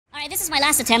Alright, this is my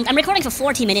last attempt. I'm recording for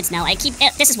 40 minutes now.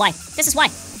 This is why.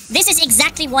 This is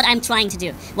exactly what I'm trying to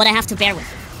do. What I have to bear with.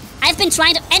 I've been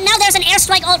trying to... And now there's an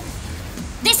airstrike all...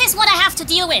 This is what I have to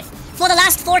deal with for the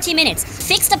last 40 minutes.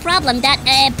 Fix the problem that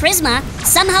Prisma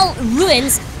somehow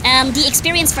ruins the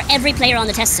experience for every player on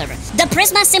the test server. The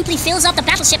Prisma simply fills up the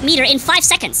battleship meter in 5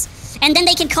 seconds. And then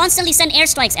they can constantly send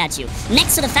airstrikes at you.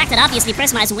 Next to the fact that obviously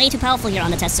Prisma is way too powerful here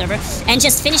on the test server and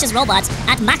just finishes robots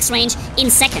at max range in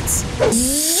seconds.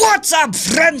 What's up,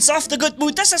 friends of the good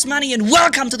mood? This is Manni and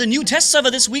welcome to the new test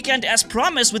server this weekend. As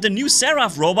promised, with the new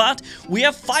Seraph robot, we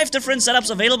have 5 different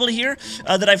setups available here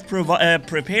that I've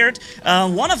prepared.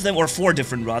 One of them, or 4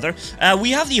 different rather. We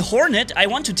have the Hornet. I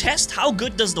want to test how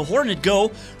good does the Hornet go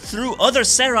through other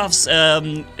Seraph's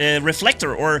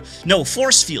reflector, or no,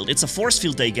 force field. It's a force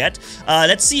field they get.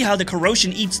 Let's see how the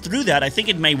corrosion eats through that. I think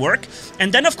it may work.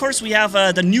 And then, of course, we have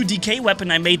the new decay weapon.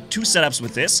 I made 2 setups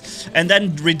with this. And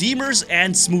then Redeemers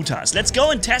and Smoothas. Let's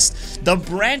go and test the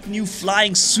brand new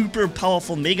flying super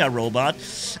powerful mega robot.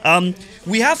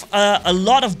 We have a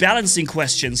lot of balancing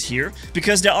questions here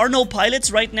because there are no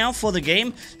pilots right now for the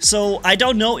game. So I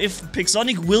don't know if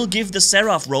Pixonic will give the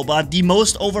Seraph robot the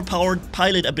most overpowered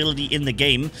pilot ability in the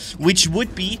game, which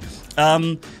would be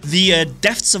the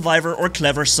Deft Survivor or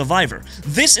Clever Survivor.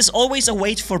 This is always a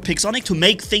way for Pixonic to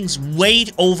make things way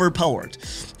overpowered.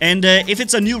 And if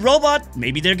it's a new robot,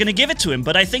 maybe they're gonna give it to him,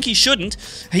 but I think he shouldn't.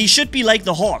 He should be like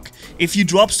the Hawk. If he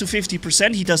drops to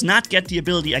 50%, he does not get the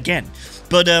ability again.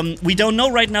 But we don't know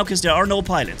right now because there are no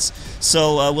pilots.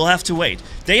 So we'll have to wait.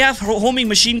 They have homing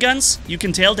machine guns. You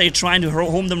can tell they're trying to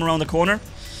home them around the corner.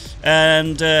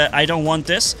 And I don't want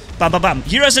this. Bam, bam, bam.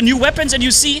 Here are the new weapons, and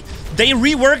you see they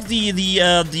reworked the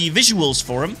visuals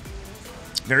for him.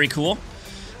 Very cool.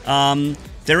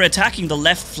 They're attacking the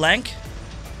left flank.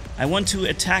 I want to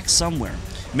attack somewhere.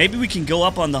 Maybe we can go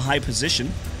up on the high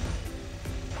position.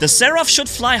 The Seraph should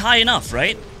fly high enough,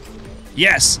 right?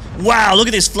 Yes. Wow, look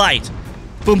at this flight.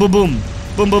 Boom, boom, boom.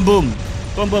 Boom, boom, boom.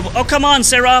 Boom, boom. Oh, come on,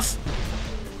 Seraph.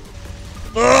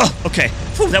 Ugh. Okay.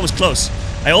 Whew, that was close.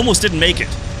 I almost didn't make it.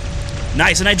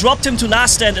 Nice, and I dropped him to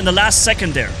last stand in the last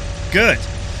second there. Good.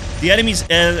 The enemy's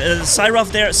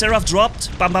Seraph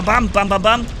dropped. Bam, bam, bam, bam, bam,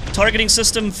 bam. Targeting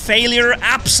system failure.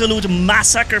 Absolute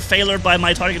massacre failure by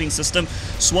my targeting system.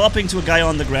 Swapping to a guy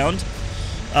on the ground.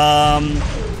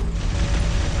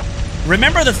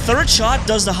 Remember, the 3rd shot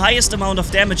does the highest amount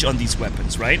of damage on these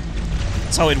weapons, right?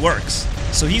 That's how it works.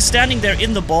 So he's standing there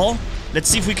in the ball. Let's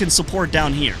see if we can support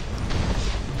down here.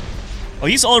 Oh,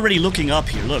 he's already looking up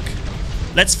here, look.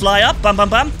 Let's fly up. Bam, bam,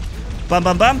 bam. Bam,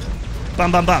 bam, bam.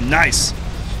 Bam, bam, bam. Nice.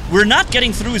 We're not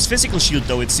getting through his physical shield,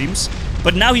 though, it seems.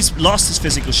 But now he's lost his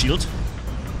physical shield.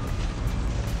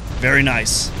 Very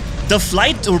nice. The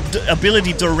flight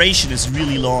ability duration is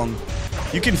really long.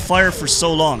 You can fire for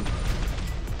so long.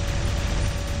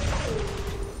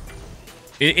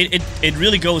 It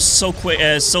really goes so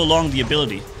quick, so long, the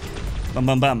ability. Bam,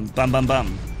 bam, bam. Bam, bam,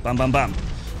 bam. Bam, bam, bam.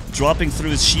 Dropping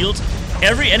through his shield.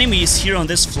 Every enemy is here on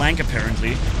this flank,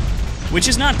 apparently. Which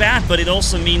is not bad, but it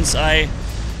also means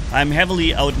I'm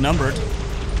heavily outnumbered.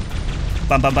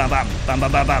 Bam, bam, bam, bam. Bam,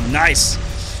 bam, bam, bam. Nice.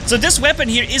 So this weapon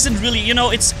here isn't really, you know,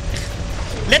 it's...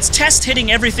 Let's test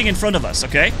hitting everything in front of us,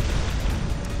 okay?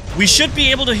 We should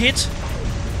be able to hit...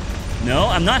 No,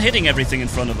 I'm not hitting everything in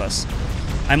front of us.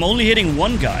 I'm only hitting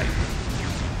one guy.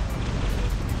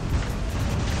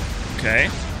 Okay.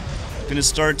 Gonna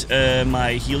start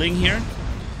my healing here.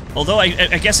 Although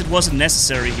I guess it wasn't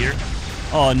necessary here.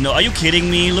 Oh no, are you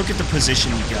kidding me? Look at the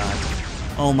position he got.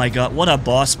 Oh my god, what a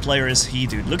boss player is he,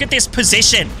 dude. Look at this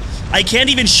position! I can't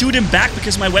even shoot him back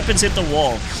because my weapons hit the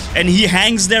wall. And he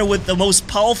hangs there with the most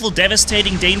powerful,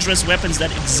 devastating, dangerous weapons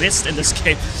that exist in this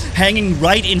game. Hanging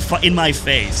right in my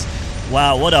face.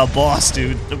 Wow, what a boss,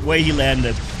 dude. The way he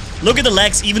landed. Look at the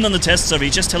legs, even on the test server. He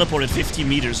just teleported 50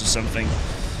 meters or something.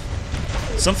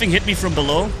 Something hit me from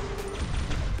below.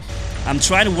 I'm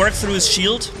trying to work through his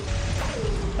shield.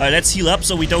 Alright, let's heal up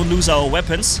so we don't lose our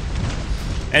weapons.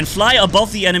 And fly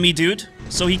above the enemy, dude,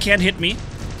 so he can't hit me.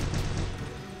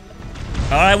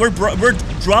 Alright, we're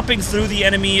dropping through the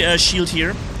enemy shield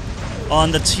here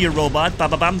on the tier robot.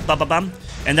 Ba-ba-bam, ba-ba-bam.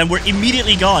 And then we're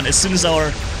immediately gone as soon as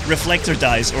our reflector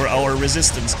dies, or our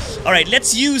resistance. Alright,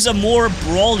 let's use a more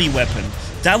brawly weapon.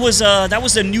 That was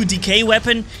the new decay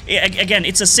weapon. Again,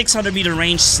 it's a 600 meter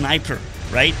range sniper,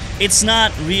 right? It's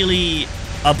not really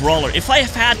a brawler. If I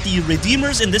have had the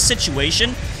Redeemers in this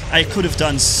situation, I could have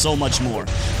done so much more.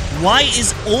 Why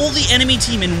is all the enemy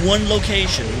team in one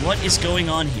location? What is going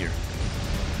on here?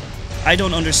 I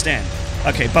don't understand.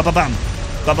 Okay, ba-ba-bam.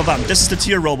 Ba-ba-bam. This is the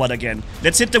tier robot again.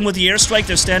 Let's hit them with the airstrike.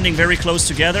 They're standing very close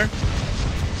together.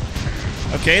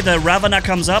 Okay, the Ravana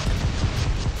comes up.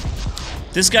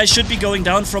 This guy should be going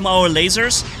down from our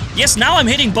lasers. Yes, now I'm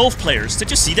hitting both players. Did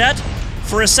you see that?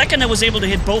 For a second I was able to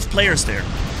hit both players there.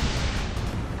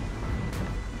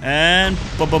 And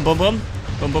boom, boom, boom, boom.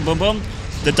 Boom, boom, boom, boom.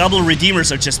 The double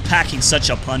redeemers are just packing such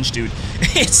a punch, dude.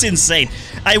 It's insane.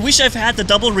 I wish I've had the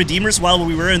double redeemers while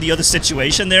we were in the other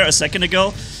situation there a second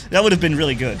ago. That would have been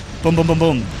really good. Boom, boom, boom,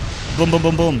 boom. Boom, boom,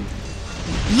 boom, boom.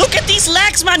 Look at these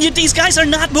lags, man! These guys are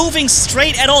not moving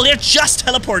straight at all. They're just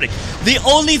teleporting. The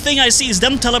only thing I see is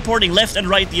them teleporting left and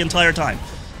right the entire time.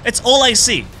 It's all I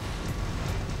see.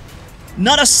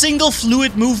 Not a single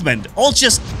fluid movement. All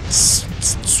just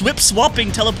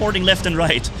swapping, teleporting left and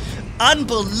right.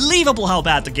 Unbelievable how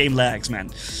bad the game lags,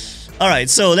 man. Alright,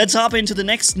 so let's hop into the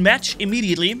next match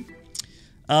immediately.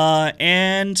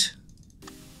 And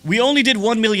we only did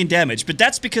 1 million damage, but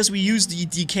that's because we used the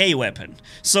decay weapon.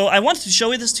 So I wanted to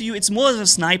show this to you. It's more of a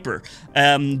sniper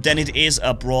than it is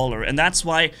a brawler. And that's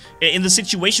why in the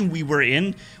situation we were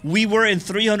in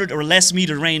 300 or less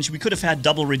meter range. We could have had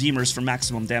double redeemers for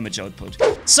maximum damage output.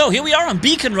 So here we are on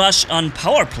Beacon Rush on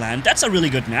Power Plant. That's a really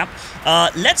good map.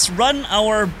 Let's run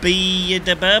our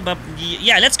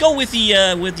let's go with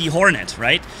the Hornet,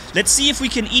 right? Let's see if we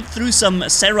can eat through some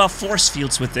Seraph force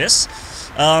fields with this.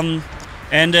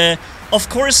 And of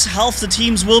course, half the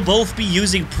teams will both be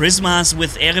using Prismas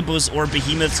with Erebus or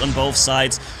Behemoths on both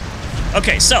sides.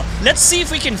 Okay, so let's see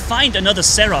if we can find another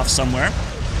Seraph somewhere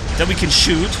that we can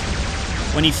shoot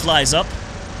when he flies up.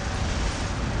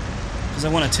 Because I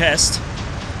want to test.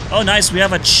 Oh, nice, we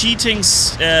have a cheating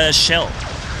shell.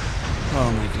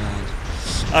 Oh my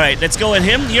god. Alright, let's go at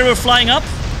him. Here we're flying up.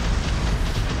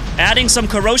 Adding some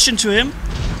corrosion to him.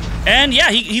 And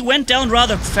yeah, he went down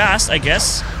rather fast, I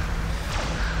guess.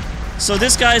 So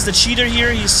this guy is the cheater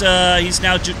here. He's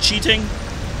now cheating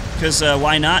because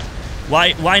why not?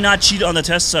 Why not cheat on the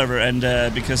test server? And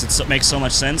because it makes so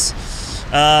much sense.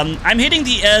 I'm hitting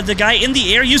the guy in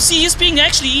the air. You see, he's being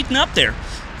actually eaten up there.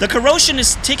 The corrosion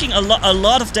is taking a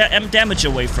lot of damage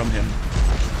away from him.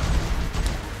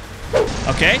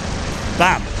 Okay,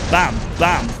 bam, bam,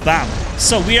 bam, bam.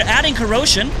 So we are adding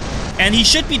corrosion, and he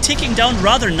should be ticking down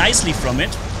rather nicely from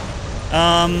it.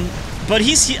 But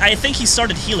I think he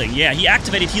started healing. Yeah, he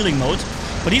activated healing mode,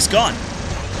 but he's gone.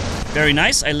 Very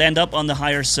nice. I land up on the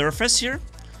higher surface here.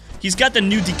 He's got the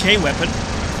new decay weapon.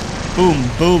 Boom,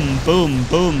 boom, boom,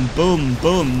 boom, boom,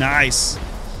 boom. Nice.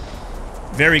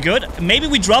 Very good. Maybe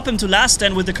we drop him to last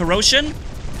then with the corrosion.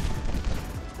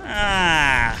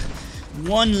 Ah,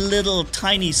 one little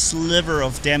tiny sliver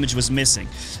of damage was missing.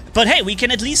 But hey, we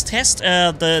can at least test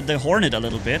the Hornet a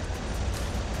little bit.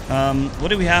 What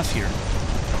do we have here?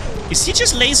 Is he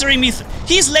just lasering me?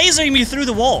 He's lasering me through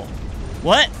the wall.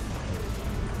 What?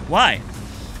 Why?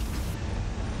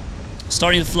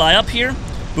 Starting to fly up here.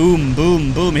 Boom,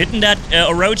 boom, boom. Hitting that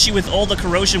Orochi with all the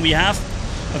corrosion we have.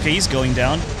 Okay, he's going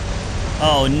down.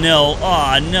 Oh no!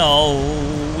 Oh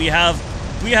no! We have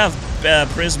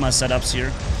Prisma setups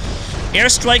here.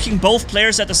 Airstriking both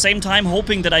players at the same time,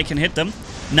 hoping that I can hit them.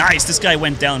 Nice. This guy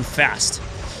went down fast.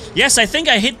 Yes, I think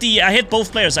I hit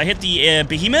both players. I hit the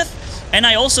Behemoth. And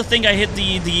I also think I hit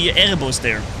the Erebus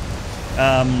there,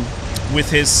 with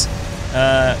his,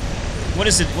 what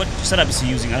is it, what setup is he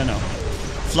using, I don't know.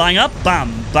 Flying up,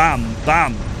 bam, bam,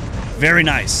 bam. Very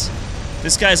nice.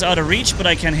 This guy's out of reach, but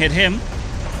I can hit him.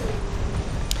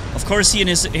 Of course, he in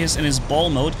his ball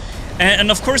mode. And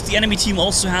of course, the enemy team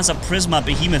also has a Prisma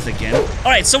Behemoth again.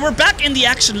 Alright, so we're back in the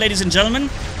action, ladies and gentlemen.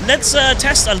 Let's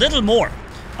test a little more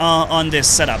on this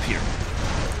setup here.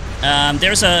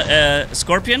 There's a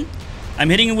Scorpion. I'm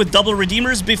hitting him with double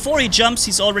redeemers. Before he jumps,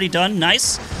 he's already done.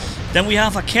 Nice. Then we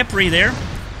have a Kepri there,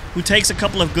 who takes a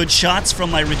couple of good shots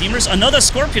from my redeemers. Another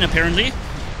Scorpion, apparently.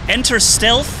 Enter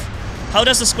stealth. How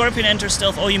does the Scorpion enter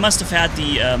stealth? Oh, he must have had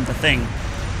the thing.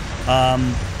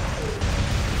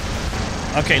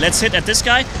 Okay, let's hit at this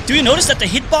guy. Do you notice that the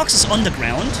hitbox is on the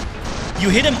ground? You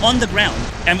hit him on the ground.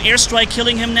 Am airstrike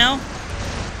killing him now?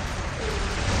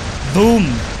 Boom.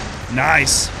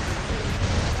 Nice.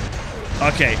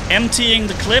 Okay, emptying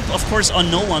the clip, of course on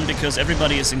no one because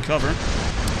everybody is in cover.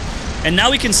 And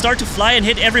now we can start to fly and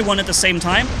hit everyone at the same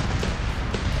time.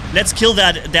 Let's kill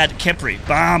that Kepri.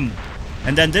 Bam!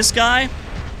 And then this guy.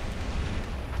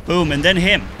 Boom, and then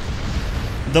him.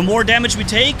 The more damage we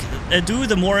the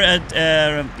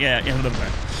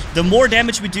more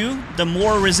damage we do, the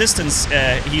more resistance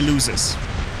he loses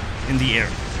in the air.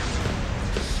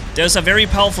 There's a very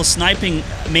powerful sniping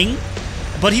Ming.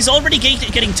 But he's already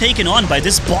getting taken on by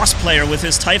this boss player with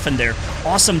his Typhon there.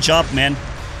 Awesome job, man.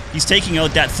 He's taking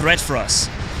out that threat for us.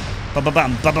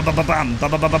 Ba-ba-bam, ba-ba-ba-ba-bam,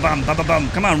 ba-ba-ba-ba-bam, ba-ba-bam.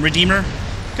 Come on, Redeemer.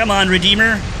 Come on,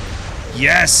 Redeemer.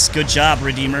 Yes, good job,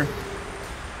 Redeemer.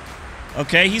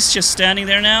 Okay, he's just standing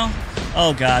there now.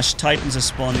 Oh gosh, Titans are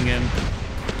spawning in.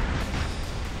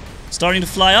 Starting to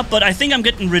fly up, but I think I'm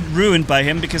getting ruined by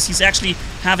him because he's actually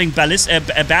having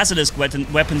basilisk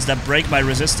weapons that break my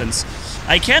resistance.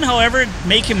 I can, however,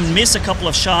 make him miss a couple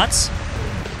of shots.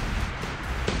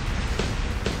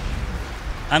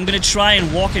 I'm gonna try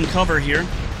and walk in cover here.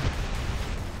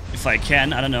 If I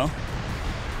can, I don't know.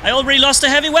 I already lost a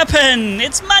heavy weapon!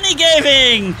 It's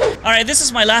Manni-Gaming! Alright, this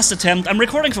is my last attempt. I'm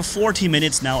recording for 40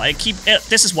 minutes now.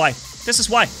 This is why. This is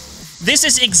why. This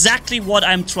is exactly what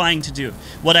I'm trying to do.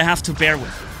 What I have to bear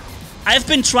with. I've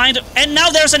been trying to... And now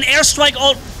there's an airstrike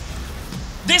all...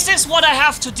 This is what I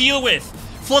have to deal with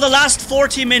for the last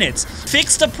 40 minutes.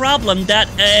 Fix the problem that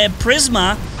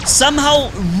Prisma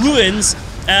somehow ruins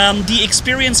the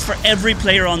experience for every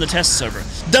player on the test server.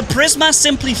 The Prisma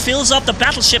simply fills up the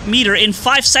battleship meter in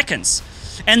 5 seconds.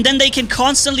 And then they can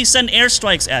constantly send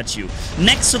airstrikes at you.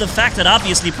 Next to the fact that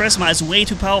obviously Prisma is way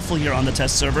too powerful here on the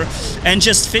test server and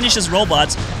just finishes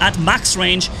robots at max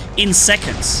range in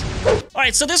seconds.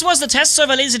 Alright, so this was the test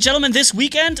server, ladies and gentlemen, this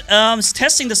weekend.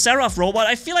 Testing the Seraph robot.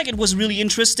 I feel like it was really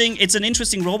interesting. It's an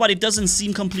interesting robot. It doesn't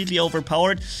seem completely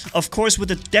overpowered. Of course, with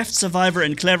the Deft Survivor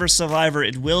and Clever Survivor,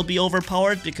 it will be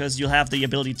overpowered because you'll have the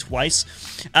ability twice.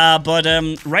 But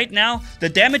right now, the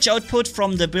damage output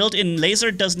from the built-in laser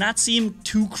does not seem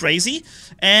too crazy.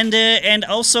 And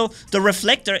also, the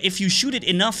reflector, if you shoot it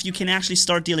enough, you can actually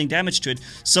start dealing damage to it.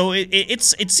 So it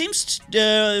seems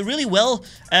really well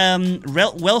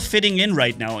fitting in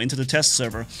right now into the test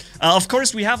server. Of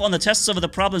course, we have on the test server the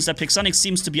problems that Pixonic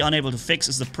seems to be unable to fix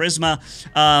is the Prisma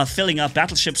filling up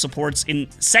battleship supports in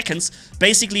seconds.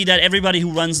 Basically, that everybody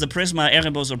who runs the Prisma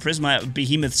Erebos or Prisma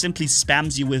Behemoth simply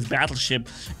spams you with battleship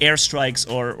airstrikes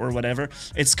or whatever.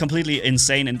 It's completely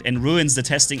insane and ruins the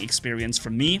testing experience for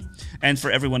me and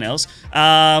for everyone else.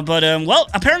 Well,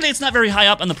 apparently it's not very high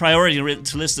up on the priority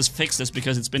list to fix this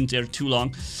because it's been there too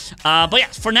long. But yeah,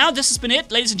 for now, this has been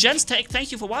it. Ladies and gents,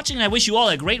 thank you for watching, and I wish you all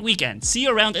a great weekend. See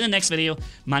you around in the next video.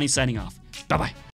 Manni signing off. Bye-bye.